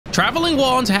Traveling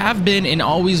wands have been and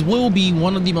always will be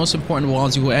one of the most important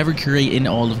wands you will ever create in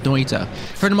all of Noita.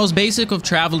 For the most basic of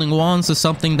traveling wands is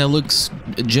something that looks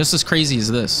just as crazy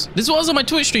as this. This was on my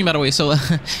Twitch stream, by the way, so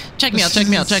check me out.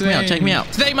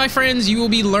 Today, my friends, you will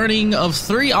be learning of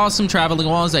 3 awesome traveling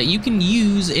wands that you can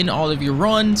use in all of your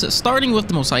runs, starting with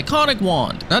the most iconic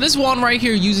wand. Now, this wand right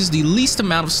here uses the least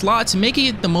amount of slots, making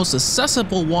it the most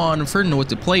accessible wand for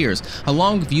Noita players,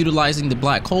 along with utilizing the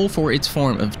black hole for its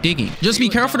form of digging. Just be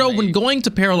careful though when going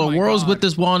to parallel worlds with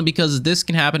this wand, because this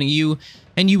can happen to you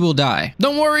and you will die.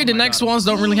 Don't worry, the next ones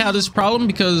don't really have this problem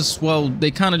because, well,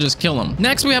 they kind of just kill them.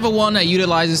 Next, we have a one that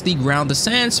utilizes the ground to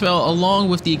sand spell along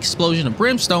with the explosion of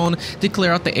brimstone to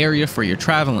clear out the area for your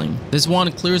traveling. This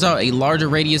one clears out a larger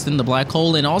radius than the black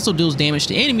hole and also deals damage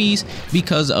to enemies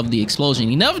because of the explosion.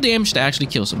 Enough damage to actually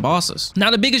kill some bosses.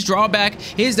 Now, the biggest drawback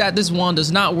is that this one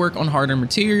does not work on harder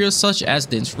materials such as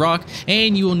dense rock,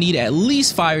 and you will need at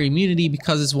least fire immunity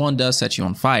because this one does set you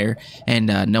on fire, and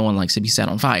no one likes to be set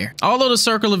on fire. Although the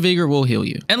circle of vigor will heal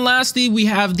you. And lastly, we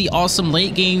have the awesome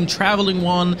late game traveling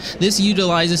wand. This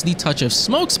utilizes the touch of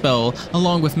smoke spell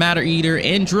along with matter eater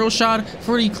and drill shot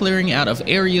for the clearing out of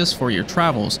areas for your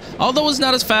travels. Although it's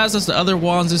not as fast as the other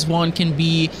wands, this one can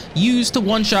be used to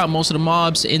one-shot most of the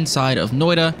mobs inside of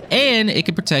Noita, and it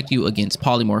can protect you against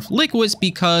polymorph liquids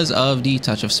because of the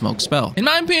touch of smoke spell. In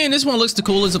my opinion, this one looks the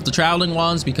coolest of the traveling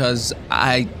wands because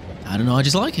I don't know, I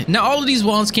just like it. Now, all of these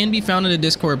wands can be found in the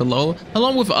Discord below,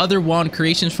 along with other wand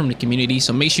creations from the community,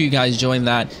 so make sure you guys join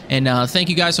that. And thank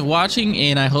you guys for watching,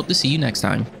 and I hope to see you next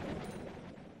time.